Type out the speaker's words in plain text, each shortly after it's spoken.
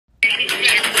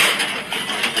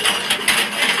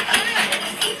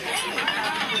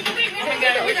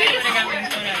You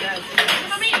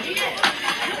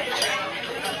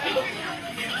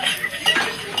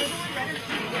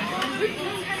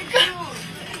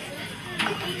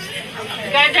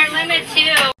guys are limit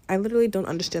too. I literally don't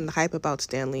understand the hype about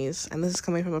Stanleys, and this is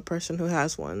coming from a person who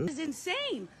has one. This is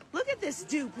insane. Look at this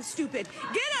dude, stupid.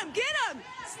 Get him, get him.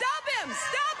 Stop him,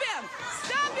 stop him,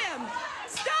 stop him,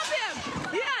 stop him.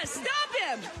 Yeah, stop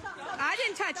him. I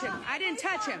didn't touch him. I didn't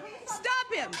touch him.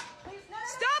 Stop him.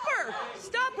 Stop her.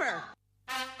 Stop her.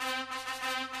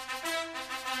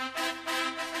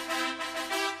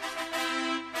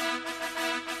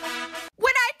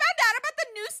 When I found out about the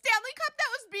new Stanley Cup that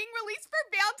was being released for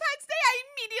Valentine's Day, I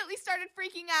immediately started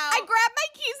freaking out. I grabbed my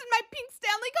keys and my pink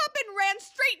Stanley Cup and ran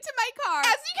straight to my car.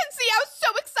 As you can see, I was so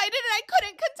excited and I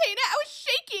couldn't contain it. I was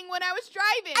shaking when I was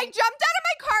driving. I jumped out of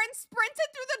my car and sprinted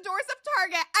through the doors of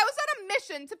Target. I was on a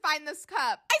mission to find this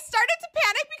cup. I started to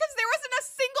panic because there wasn't a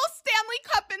single Stanley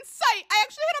Cup in sight. I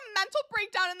actually had a mental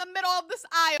breakdown in the middle of this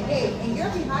aisle. Hey, and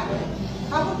you're behind me.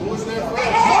 How was that?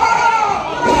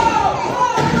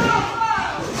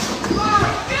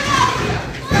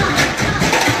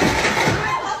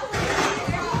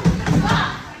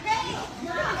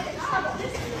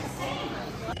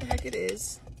 It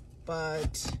is,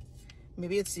 but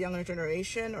maybe it's the younger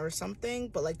generation or something,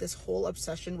 but like this whole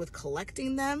obsession with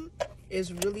collecting them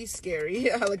is really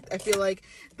scary. I feel like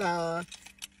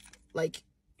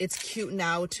it's cute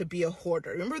now to be a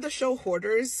hoarder. Remember the show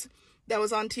Hoarders that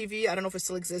was on TV? I don't know if it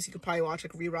still exists. You could probably watch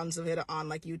like reruns of it on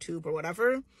like YouTube or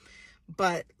whatever,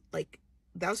 but like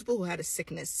that was people who had a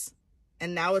sickness,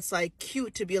 and now it's like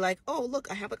cute to be like, oh look,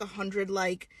 I have like 100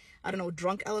 like, I don't know,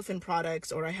 Drunk Elephant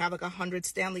products, or I have like 100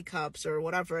 Stanley Cups or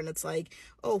whatever. And it's like,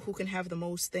 oh, who can have the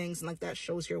most things? And like that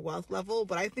shows your wealth level.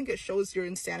 But I think it shows your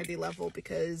insanity level,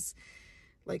 because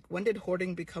like, when did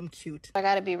hoarding become cute? I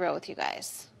gotta be real with you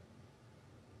guys.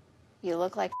 You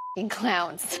look like f***ing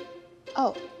clowns.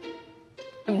 Oh,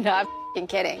 I'm not f***ing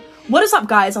kidding. What is up,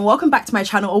 guys, and welcome back to my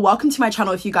channel, or welcome to my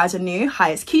channel if you guys are new.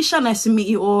 Hi, it's Keisha. Nice to meet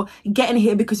you all. Get in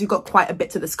here because we've got quite a bit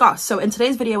to discuss. So in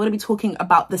today's video, we're going to be talking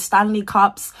about the Stanley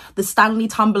Cups, the Stanley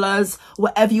tumblers,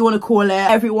 whatever you want to call it.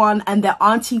 Everyone and their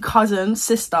auntie, cousin,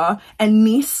 sister, and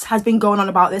niece has been going on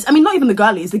about this. I mean, not even the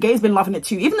girlies. The gays been loving it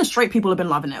too. Even the straight people have been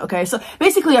loving it, okay? So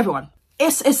basically everyone.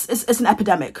 It's an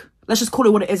epidemic. Let's just call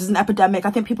it what it is. It's an epidemic.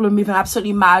 I think people are moving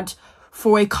absolutely mad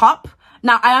for a cup.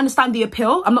 Now, I understand the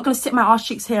appeal. I'm not going to sit my arse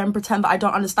cheeks here and pretend that I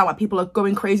don't understand why people are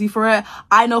going crazy for it.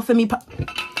 I know for me...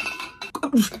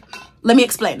 Let me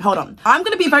explain. Hold on. I'm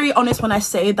going to be very honest when I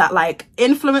say that, like,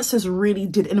 influencers really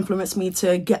did influence me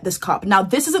to get this cup. Now,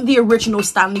 this isn't the original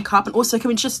Stanley Cup. And also, can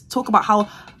we just talk about how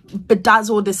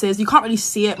bedazzled this is? You can't really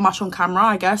see it much on camera,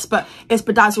 I guess, but it's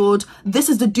bedazzled. This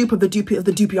is the dupe of the dupe of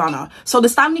the Dupiana. So the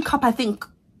Stanley Cup, I think,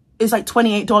 is like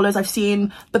 $28 I've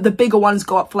seen, but the bigger ones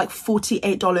go up for like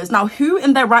 $48. Now, who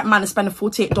in their right mind is spending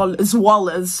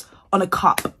 $48 on a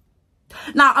cup?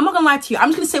 Now, I'm not gonna lie to you. I'm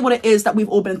just gonna say what it is that we've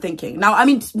all been thinking. Now, I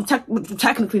mean,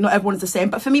 technically not everyone is the same,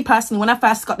 but for me personally, when I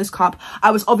first got this cup,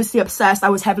 I was obviously obsessed. I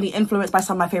was heavily influenced by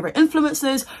some of my favorite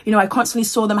influencers. You know, I constantly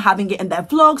saw them having it in their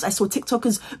vlogs. I saw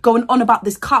TikTokers going on about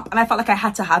this cup, and I felt like I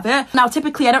had to have it. Now,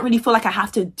 typically, I don't really feel like I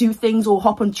have to do things or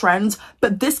hop on trends,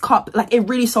 but this cup, like, it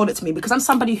really sold it to me, because I'm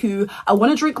somebody who, I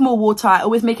want to drink more water. I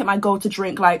always make it my goal to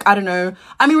drink, like, I don't know.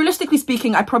 I mean, realistically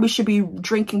speaking, I probably should be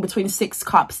drinking between 6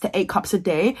 cups to 8 cups a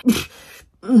day.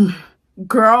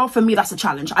 Girl, for me, that's a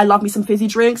challenge. I love me some fizzy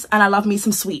drinks and I love me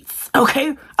some sweets,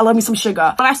 okay? I love me some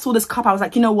sugar. When I saw this cup, I was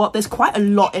like, you know what? There's quite a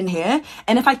lot in here.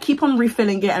 And if I keep on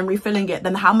refilling it,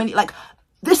 then how many, like,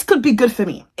 this could be good for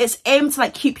me. It's aimed to,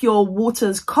 like, keep your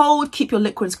waters cold, keep your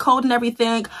liquids cold and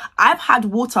everything. I've had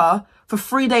water for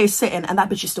 3 days sitting and that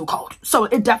bitch is still cold. So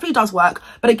it definitely does work.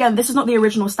 But again, this is not the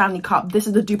original Stanley Cup. This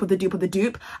is the dupe of the dupe of the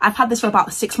dupe. I've had this for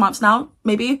about 6 months now,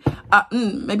 maybe.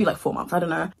 Maybe like 4 months, I don't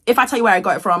know. If I tell you where I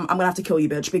got it from, I'm gonna have to kill you,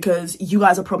 bitch, because you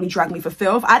guys will probably drag me for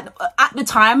filth. At the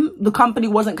time, the company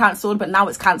wasn't cancelled, but now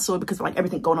it's cancelled because of, like,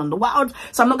 everything going on in the world.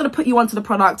 So I'm not gonna put you onto the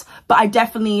product, but I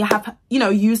definitely have, you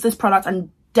know, used this product and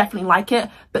definitely like it.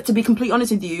 But to be completely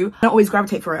honest with you, I don't always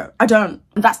gravitate for it. I don't.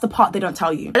 That's the part they don't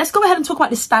tell you. Let's go ahead and talk about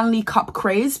the Stanley Cup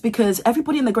craze, because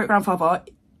everybody and their great-grandfather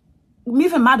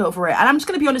moving mad over it. And I'm just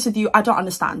gonna be honest with you, I don't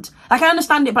understand. Like, I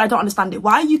understand it, but I don't understand it.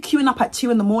 Why are you queuing up at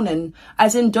 2 in the morning?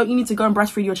 As in, don't you need to go and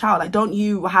breastfeed your child? Like, don't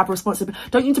you have responsibility?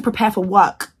 Don't you need to prepare for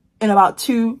work in about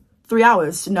 2-3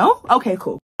 hours? No? Okay,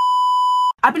 cool.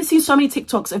 I've been seeing so many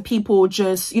TikToks of people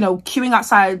just, you know, queuing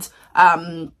outside,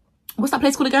 what's that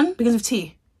place called again? Begins with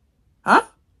T. Huh?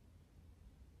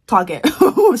 Target.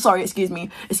 Sorry, excuse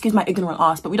me. Excuse my ignorant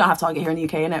ass, but we don't have Target here in the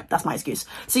UK, innit? That's my excuse.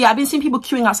 So yeah, I've been seeing people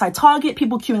queuing outside Target,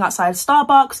 people queuing outside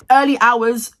Starbucks, early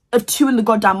hours of 2 in the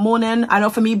goddamn morning. I know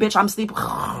for me, bitch, I'm sleeping.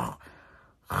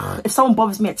 If someone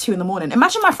bothers me at 2 in the morning,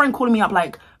 imagine my friend calling me up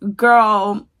like,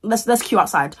 girl, let's queue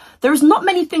outside. There's not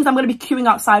many things I'm going to be queuing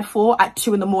outside for at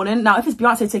 2 in the morning. Now, if it's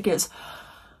Beyonce tickets,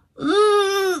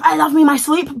 I love me my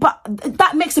sleep, but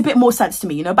that makes a bit more sense to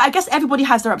me, you know. But I guess everybody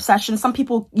has their obsession. Some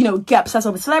people, you know, get obsessed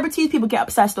over celebrities. People get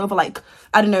obsessed over, like,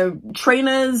 I don't know,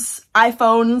 trainers,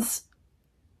 iPhones,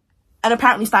 and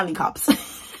apparently Stanley cups.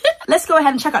 Let's go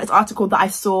ahead and check out this article that I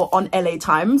saw on LA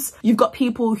Times. You've got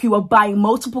people who are buying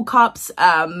multiple cups.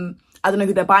 I don't know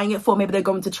who they're buying it for. Maybe they're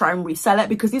going to try and resell it,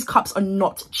 because these cups are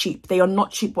not cheap. They are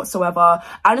not cheap whatsoever.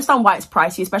 I understand why it's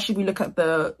pricey, especially if you look at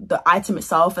the item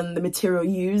itself and the material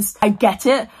used. I get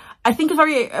it. I think it's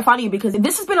very funny because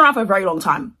this has been around for a very long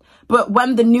time. But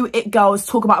when the new it girls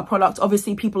talk about a product,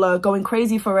 obviously people are going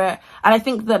crazy for it. And I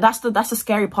think that that's the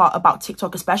scary part about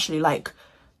TikTok, especially. Like,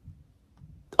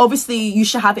 obviously you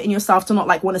should have it in yourself to not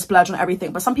like want to splurge on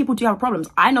everything, but some people do have problems.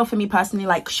 I know for me personally,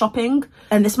 like shopping,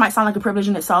 and this might sound like a privilege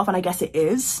in itself, and I guess it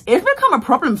is, it's become a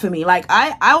problem for me. Like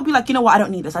I'll be like, you know what, I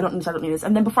don't need this, I don't need this, I don't need this,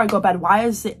 and then before I go to bed, why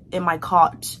is it in my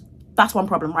cart? That's one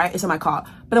problem, right? It's in my cart.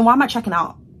 But then why am I checking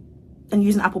out and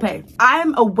using Apple Pay?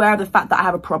 I'm aware of the fact that I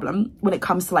have a problem when it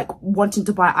comes to like wanting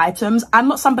to buy items. I'm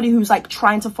not somebody who's like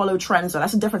trying to follow trends, so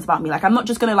that's the difference about me. Like, I'm not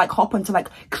just gonna like hop into like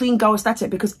clean girl aesthetic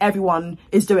because everyone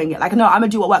is doing it. Like, no, I'm gonna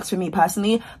do what works for me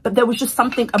personally, but there was just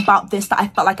something about this that I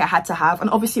felt like I had to have, and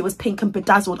obviously it was pink and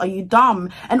bedazzled. Are you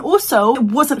dumb? And also, it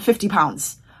wasn't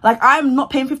 £50. Like, I'm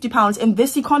not paying £50 in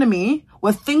this economy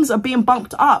where things are being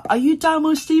bumped up. Are you dumb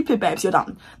or stupid, babes? You're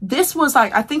dumb. This was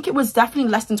like, I think it was definitely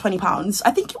less than £20.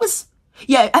 I think it was,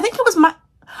 yeah, I think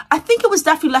it was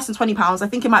definitely less than £20. I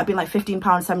think it might have been like £15,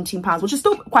 £17, which is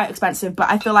still quite expensive. But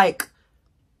I feel like,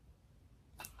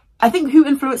 I think who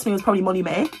influenced me was probably Molly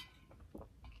May.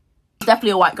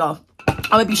 Definitely a white girl. I'm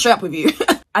gonna be straight up with you.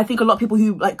 I think a lot of people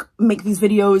who like make these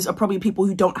videos are probably people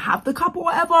who don't have the cup or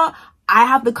whatever. I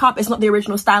have the cup. It's not the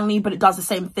original Stanley, but it does the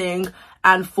same thing,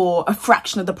 and for a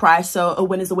fraction of the price. So a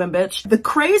win is a win, bitch. The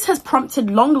craze has prompted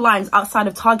long lines outside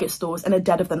of Target stores in the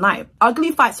dead of the night.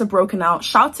 Ugly fights have broken out.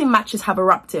 Shouting matches have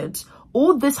erupted.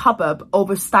 All this hubbub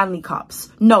over Stanley cups.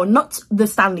 No, not the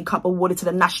Stanley Cup awarded to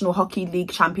the National Hockey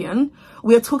League champion.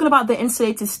 We are talking about the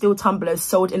insulated steel tumblers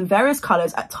sold in various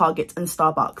colors at Target and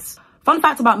Starbucks. Fun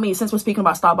fact about me, since we're speaking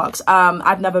about Starbucks,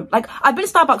 I've been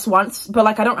to Starbucks once, but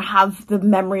like I don't have the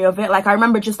memory of it. Like, I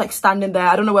remember just like standing there.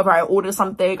 I don't know whether I ordered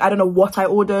something. I don't know what I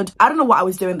ordered. I don't know what I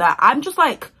was doing there. I'm just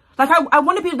like I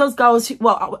want to be those girls who,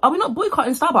 well, are we not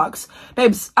boycotting Starbucks?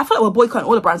 Babes, I feel like we're boycotting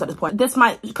all the brands at this point. This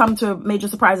might come to major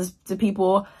surprises to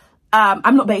people.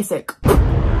 I'm not basic.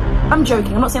 I'm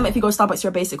joking. I'm not saying that if you go to Starbucks, you're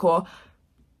a basic whore.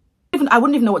 I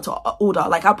wouldn't even know what to order.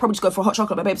 Like, I'd probably just go for a hot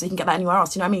chocolate, but babe, so you can get that anywhere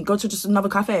else. You know what I mean? Go to just another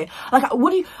cafe. Like, I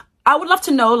would love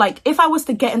to know, like, if I was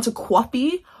to get into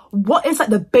coffee, what is like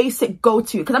the basic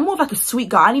go-to? Because I'm more of like a sweet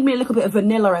girl. I need me a little bit of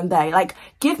vanilla in there. Like,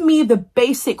 give me the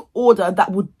basic order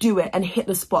that would do it and hit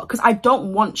the spot. Because I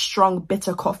don't want strong,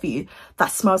 bitter coffee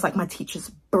that smells like my teacher's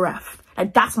breath.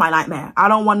 Like, that's my nightmare. I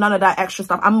don't want none of that extra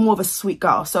stuff. I'm more of a sweet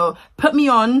girl. So put me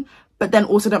on, but then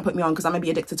also don't put me on because I'm gonna be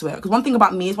addicted to it. Because one thing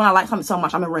about me is when I like something so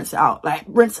much, I'm gonna rinse it out. Like,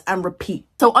 rinse and repeat.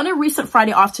 So on a recent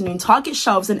Friday afternoon, Target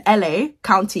shelves in LA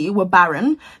County were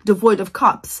barren, devoid of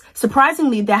cups.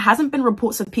 Surprisingly, there hasn't been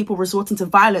reports of people resorting to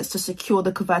violence to secure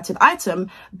the coveted item,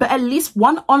 but at least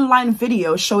one online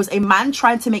video shows a man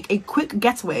trying to make a quick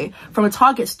getaway from a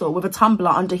Target store with a tumbler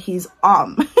under his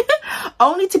arm.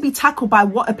 Only to be tackled by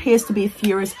what appears to be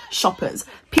furious shoppers.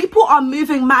 People are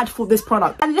moving mad for this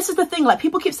product. And this is the thing, like,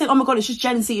 people keep saying, oh my god, it's just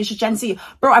Gen Z, it's just Gen Z.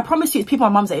 Bro, I promise you, it's people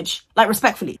my mum's age. Like,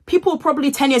 respectfully. People are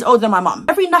probably 10 years older than my mum.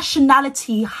 Every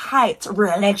nationality, height,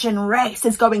 religion, race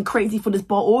is going crazy for this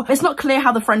bottle. It's not clear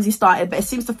how the frenzy started, but it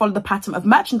seems to follow the pattern of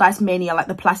merchandise mania, like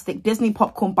the plastic Disney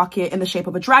popcorn bucket in the shape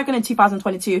of a dragon in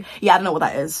 2022. Yeah, I don't know what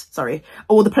that is, sorry.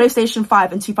 Or the PlayStation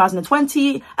 5 in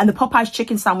 2020, and the Popeyes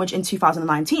chicken sandwich in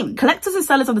 2019. Collectors and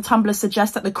sellers of the tumblers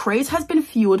suggest that the craze has been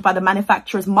fueled by the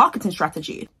manufacturer's marketing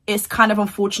strategy. It's kind of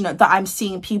unfortunate that I'm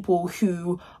seeing people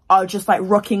who are just like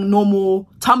rocking normal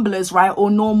tumblers, right? Or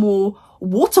normal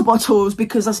water bottles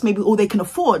because that's maybe all they can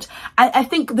afford. I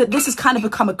think that this has kind of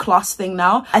become a class thing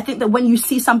now. I think that when you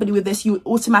see somebody with this, you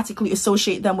automatically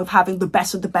associate them with having the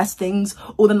best of the best things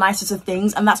or the nicest of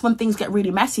things. And that's when things get really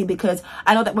messy, because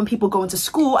I know that when people go into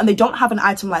school and they don't have an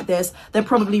item like this, they're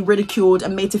probably ridiculed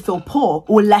and made to feel poor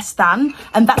or less than.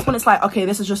 And that's when it's like, okay,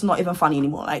 this is just not even funny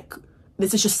anymore. Like,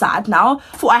 this is just sad now.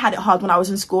 I thought I had it hard when I was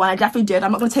in school, and I definitely did.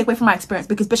 I'm not going to take away from my experience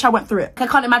because, bitch, I went through it. I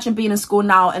can't imagine being in school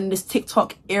now in this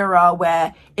TikTok era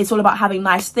where it's all about having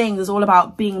nice things. It's all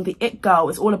about being the it girl.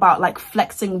 It's all about, like,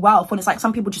 flexing wealth. When it's like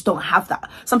some people just don't have that.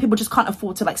 Some people just can't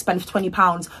afford to, like, spend £20,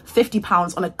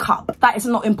 £50 on a cup. That is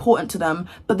not important to them,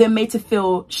 but they're made to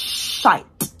feel shite.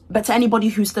 But to anybody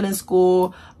who's still in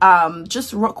school,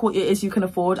 just rock what it is you can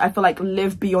afford. I feel like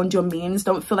live beyond your means.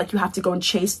 Don't feel like you have to go and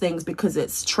chase things because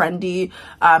it's trendy.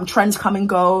 Trends come and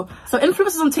go. So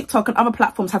influencers on TikTok and other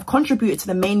platforms have contributed to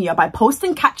the mania by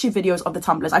posting catchy videos of the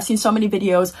tumblers. I've seen so many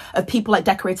videos of people like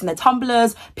decorating their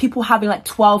tumblers, people having like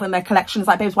 12 in their collections.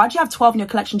 Like, babes, why do you have 12 in your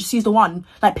collection? Just use the one.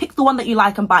 Like, pick the one that you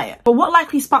like and buy it. But what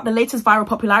likely sparked the latest viral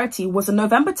popularity was a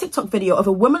November TikTok video of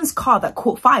a woman's car that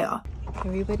caught fire.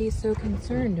 Everybody's so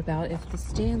concerned about if the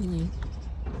Stanley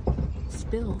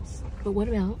spills, but what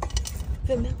about if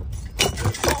it melts?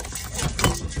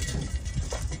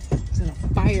 It was in a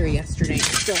fire yesterday. It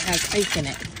still has ice in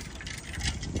it.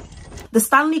 The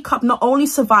Stanley cup not only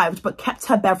survived, but kept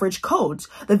her beverage cold.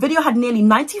 The video had nearly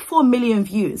 94 million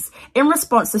views. In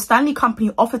response, the Stanley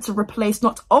company offered to replace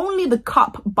not only the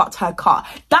cup, but her car.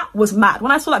 That was mad.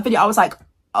 When I saw that video, I was like,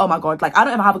 oh my God, like, I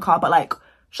don't ever have a car, but like,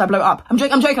 should I blow it up? I'm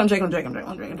joking.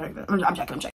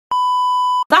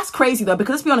 That's crazy though,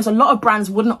 because let's be honest, a lot of brands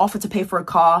wouldn't offer to pay for a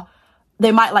car.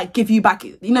 They might like give you back,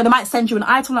 you know, they might send you an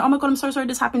item like, oh my God, I'm so sorry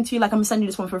this happened to you. Like, I'm gonna send you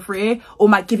this one for free, or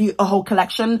might give you a whole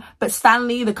collection. But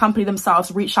Stanley, the company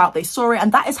themselves, reached out, they saw it.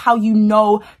 And that is how you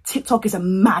know TikTok is a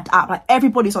mad app. Like,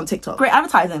 everybody's on TikTok. Great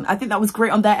advertising. I think that was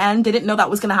great on their end. They didn't know that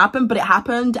was gonna happen, but it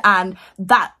happened. And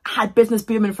that had business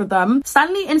booming for them.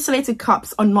 Stanley insulated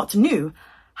cups are not new,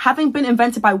 having been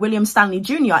invented by William Stanley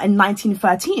Jr. in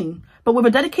 1913. But with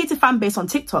a dedicated fan base on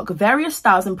TikTok, various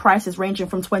styles and prices ranging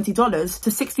from $20 to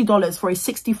 $60 for a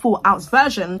 64-ounce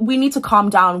version, we need to calm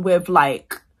down with,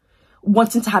 like,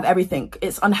 wanting to have everything.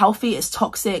 It's unhealthy, it's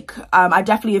toxic. I've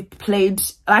definitely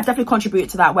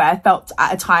contributed to that, where I felt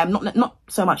at a time, not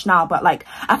so much now, but like,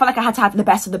 I felt like I had to have the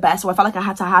best of the best, or I felt like I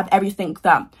had to have everything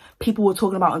that people were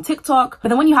talking about on TikTok. But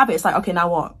then when you have it, it's like, okay, now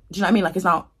what? Do you know what I mean? Like, it's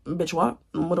now, bitch, what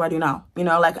do I do now? You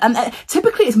know, like, and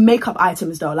typically it's makeup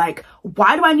items though. Like,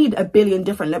 why do I need a billion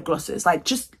different lip glosses? Like,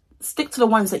 just stick to the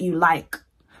ones that you like.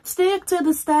 Stick to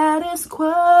the status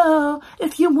quo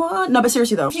if you want. No, but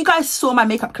seriously though, if you guys saw my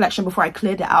makeup collection before I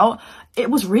cleared it out,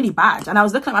 it was really bad. And I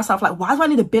was looking at myself like, why do I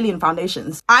need a billion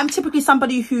foundations? I'm typically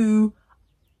somebody who,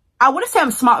 I wouldn't say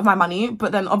I'm smart with my money,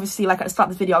 but then obviously, like, at the start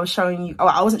of this video, I was showing you,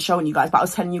 I wasn't showing you guys, but I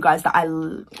was telling you guys that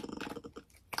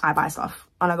I buy stuff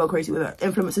and I go crazy with it.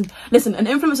 Influencers, listen, an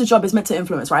influencer's job is meant to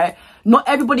influence, right? Not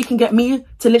everybody can get me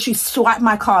to literally swipe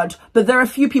my card, but there are a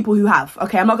few people who have,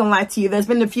 okay? I'm not gonna lie to you. There's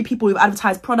been a few people who've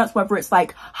advertised products, whether it's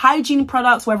like hygiene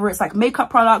products, whether it's like makeup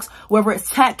products, whether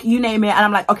it's tech, you name it. And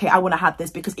I'm like, okay, I wanna have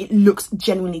this because it looks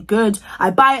genuinely good.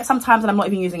 I buy it sometimes and I'm not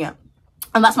even using it.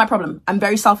 And that's my problem. I'm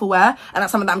very self-aware, and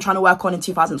that's something that I'm trying to work on in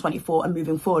 2024 and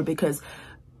moving forward, because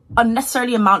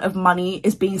unnecessarily amount of money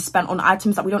is being spent on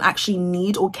items that we don't actually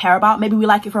need or care about. Maybe we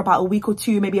like it for about a week or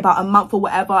two, maybe about a month or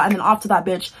whatever, and then after that,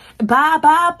 bitch, bye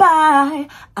bye bye,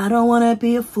 I don't want to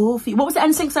be a fool for you. What was the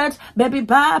NSYNC said? Baby,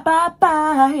 bye bye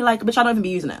bye. Like, bitch, I don't even be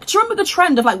using it. Do you remember the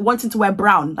trend of like wanting to wear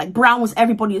brown? Like, brown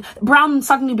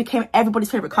suddenly became everybody's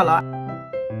favorite color.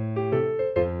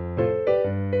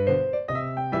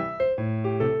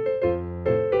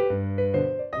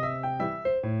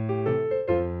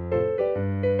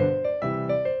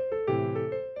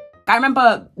 I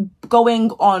remember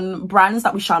going on brands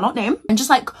that we shall not name and just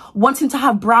like wanting to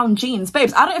have brown jeans.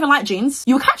 Babes, I don't even like jeans.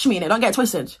 You'll catch me in it, don't get it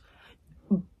twisted.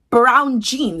 Brown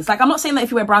jeans. Like, I'm not saying that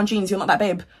if you wear brown jeans, you're not that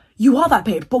babe. You are that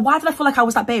babe. But why did I feel like I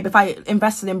was that babe if I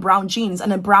invested in brown jeans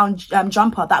and a brown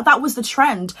jumper? That was the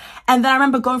trend. And then I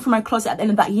remember going through my closet at the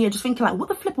end of that year just thinking like, what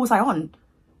the flip was I on?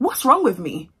 What's wrong with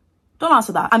me? Don't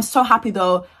answer that. I'm so happy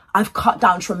though. I've cut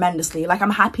down tremendously. Like, I'm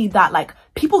happy that like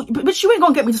people, but you ain't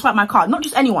gonna get me to swipe my card. Not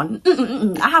just anyone.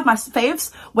 I have my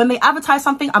faves. When they advertise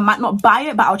something, I might not buy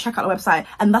it, but I'll check out the website.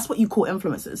 And that's what you call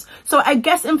influencers. So I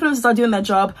guess influencers are doing their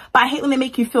job, but I hate when they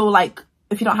make you feel like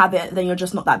if you don't have it, then you're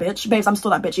just not that bitch. Babes, I'm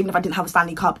still that bitch, even if I didn't have a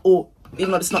Stanley cup, or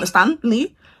even though it's not a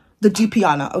Stanley, the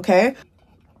Dupiana, okay?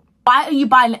 Why are you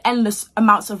buying endless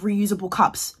amounts of reusable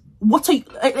cups? What are you,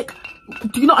 like,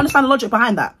 do you not understand the logic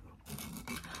behind that?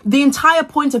 The entire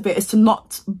point of it is to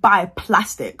not buy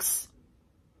plastics.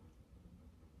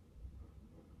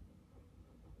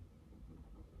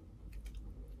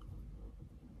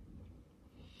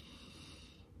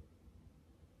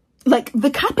 Like, the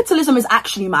capitalism is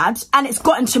actually mad, and it's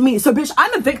gotten to me. So, bitch,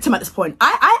 I'm a victim at this point.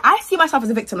 I see myself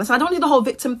as a victim. So I don't do the whole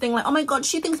victim thing like, oh my God,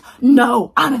 she thinks,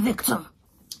 no, I'm a victim.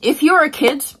 If you're a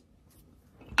kid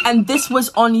and this was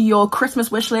on your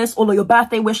Christmas wish list or your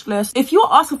birthday wish list, if you're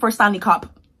asking for a Stanley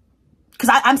Cup, because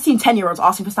I'm seeing 10-year-olds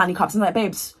asking for Stanley Cups, and like,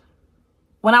 babes,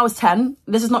 when I was 10,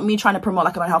 this is not me trying to promote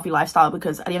like a healthy lifestyle,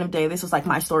 because at the end of the day, this was like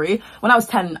my story. When I was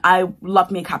 10, I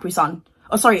loved me a Capri Sun.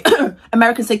 Oh, sorry,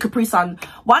 Americans say Capri Sun.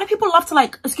 Why do people love to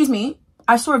like, excuse me,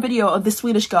 I saw a video of this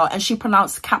Swedish girl and she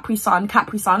pronounced Capri Sun,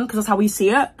 because that's how we see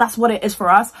it. That's what it is for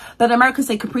us. But the Americans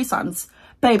say Capri Suns.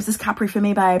 Babes, it's Capri for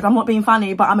me, babe. I'm not being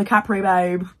funny, but I'm a Capri,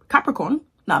 babe. Capricorn?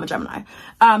 No, I'm a Gemini.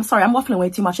 Sorry, I'm waffling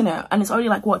way too much, innit? And it's only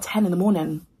like, what, 10 in the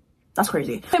morning? That's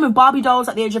crazy. Same with Barbie dolls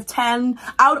at the age of 10.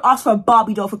 I would ask for a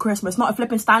Barbie doll for Christmas, not a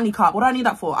flipping Stanley Cup. What do I need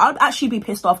that for? I would actually be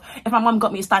pissed off if my mum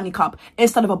got me a Stanley Cup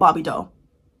instead of a Barbie doll.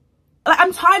 Like,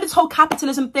 I'm tired of this whole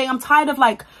capitalism thing. I'm tired of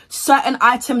like certain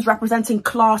items representing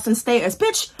class and status.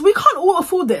 Bitch, we can't all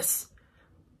afford this.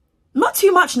 Not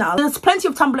too much now. There's plenty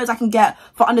of tumblers I can get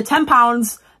for under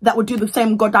 £10 that would do the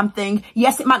same goddamn thing.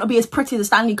 Yes, it might not be as pretty as a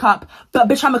Stanley Cup, but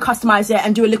bitch, I'm gonna customize it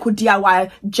and do a little DIY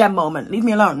gem moment. Leave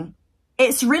me alone.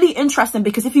 It's really interesting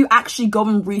because if you actually go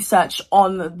and research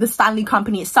on the Stanley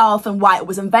company itself and why it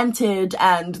was invented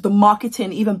and the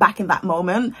marketing even back in that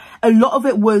moment, a lot of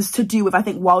it was to do with, I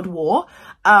think, World War.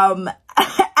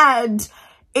 And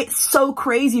it's so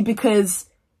crazy because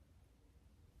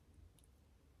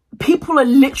people are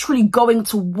literally going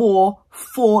to war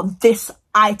for this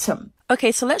item.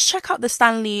 Okay, so let's check out the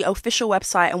Stanley official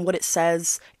website and what it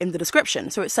says in the description.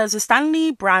 So it says the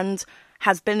Stanley brand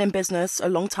has been in business a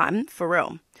long time, for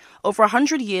real. Over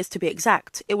 100 years to be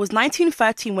exact. It was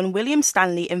 1913 when William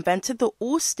Stanley invented the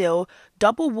all-steel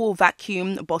double-wall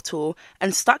vacuum bottle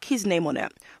and stuck his name on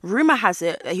it. Rumour has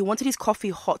it that he wanted his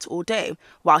coffee hot all day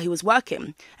while he was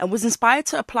working and was inspired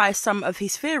to apply some of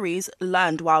his theories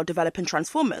learned while developing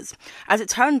Transformers. As it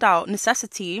turned out,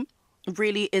 necessity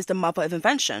really is the mother of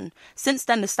invention. Since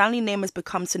then, the Stanley name has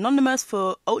become synonymous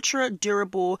for ultra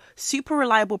durable, super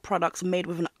reliable products made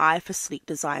with an eye for sleek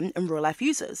design and real life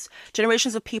users.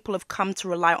 Generations of people have come to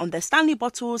rely on their Stanley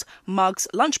bottles, mugs,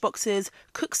 lunchboxes,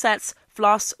 cook sets,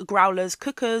 flasks, growlers,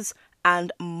 cookers,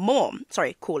 and more.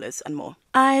 Sorry, coolers and more.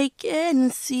 I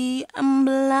can see I'm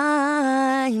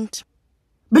blind.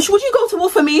 Bitch, would you go to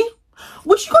war for me?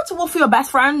 Would you go to war for your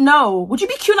best friend? No. Would you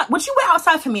be queuing up? Would you wait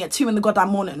outside for me at 2 in the goddamn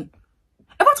morning?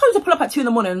 If I told you to pull up at 2 in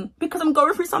the morning because I'm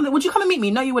going through something, would you come and meet me?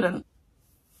 No, you wouldn't.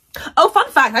 Oh, fun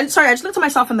fact. I just looked at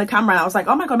myself in the camera and I was like,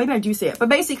 oh my God, maybe I do see it. But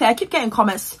basically, I keep getting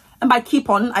comments. And by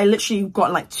keep on, I literally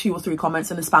got like 2 or 3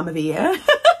 comments in the span of a year.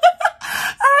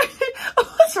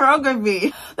 What's wrong with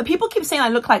me? The people keep saying I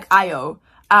look like Io,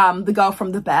 the girl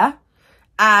from The Bear.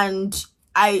 And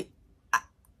I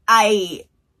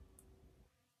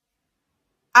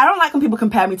don't like when people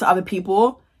compare me to other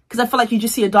people. Because I feel like you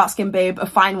just see a dark-skinned babe, a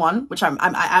fine one, which I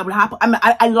would have.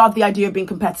 I love the idea of being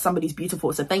compared to somebody who's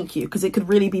beautiful, so thank you, because it could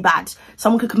really be bad.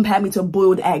 Someone could compare me to a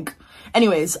boiled egg.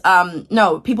 Anyways,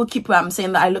 no, people keep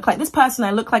saying that I look like this person,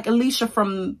 I look like Alicia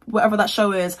from whatever that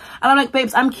show is. And I'm like,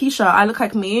 babes, I'm Keisha, I look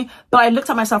like me. But I looked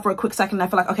at myself for a quick second and I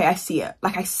feel like, okay, I see it.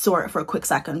 Like, I saw it for a quick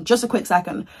second, just a quick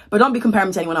second. But don't be comparing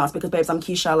me to anyone else because, babes, I'm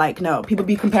Keisha. Like, no, people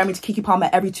be comparing me to Keke Palmer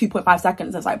every 2.5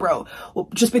 seconds. It's like, bro, well,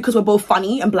 just because we're both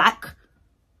funny and black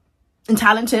and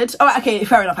talented. Oh, okay,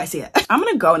 fair enough, I see it. I'm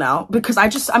gonna go now because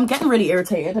I'm getting really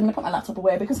irritated. I'm gonna put my laptop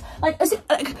away because, like, is it,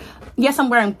 like, yes, I'm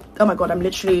wearing, oh my God, I'm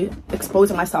literally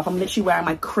exposing myself. I'm literally wearing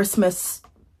my Christmas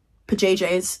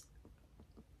PJs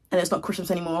and it's not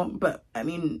Christmas anymore, but I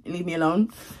mean, leave me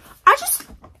alone. I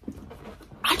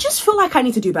just feel like I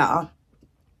need to do better.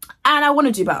 And I want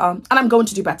to do better. And I'm going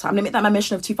to do better. I'm gonna make that my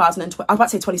mission of 2020. I was about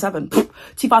to say 27.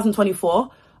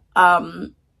 2024.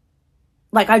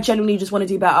 Like, I genuinely just want to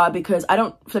do better because I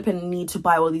don't flipping need to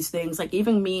buy all these things. Like,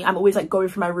 even me, I'm always like going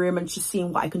through my room and just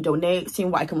seeing what I can donate,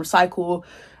 seeing what I can recycle.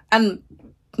 And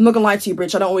I'm not gonna lie to you,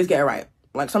 bitch, I don't always get it right.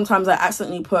 Like, sometimes I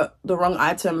accidentally put the wrong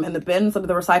item in the bin instead of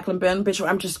the recycling bin. Bitch,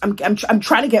 I'm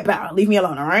trying to get better. Leave me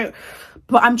alone, all right?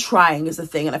 But I'm trying is the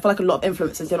thing. And I feel like a lot of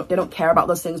influencers, they don't care about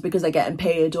those things because they're getting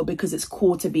paid or because it's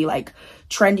cool to be like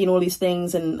trendy and all these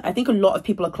things. And I think a lot of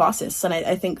people are classists. And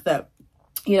I think that,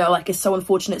 you know, like, it's so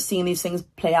unfortunate seeing these things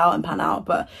play out and pan out.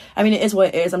 But I mean, it is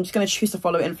what it is. I'm just going to choose to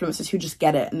follow influencers who just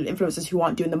get it and influencers who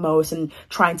aren't doing the most and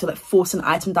trying to like force an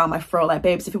item down my throat. Like,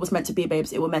 babes, if it was meant to be,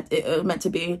 babes, it was meant to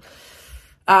be.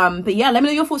 But yeah, let me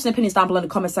know your thoughts and opinions down below in the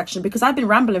comment section because I've been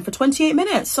rambling for 28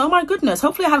 minutes. So my goodness,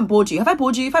 hopefully I haven't bored you. Have I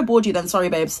bored you? If I bored you, then sorry,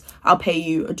 babes. I'll pay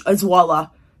you a $1.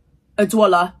 I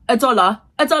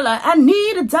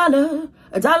need $1.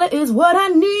 $1 is what I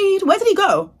need. Where did he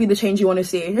go? Be the change you want to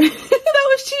see. That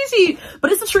was cheesy, but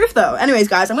it's the truth though. Anyways,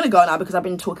 guys, I'm gonna go now because I've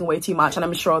been talking way too much and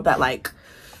I'm sure that, like,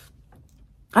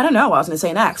 I don't know what I was gonna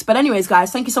say next. But anyways,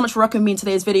 guys, thank you so much for rocking with me in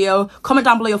today's video. Comment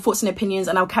down below your thoughts and opinions,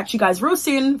 and I'll catch you guys real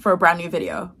soon for a brand new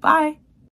video. Bye.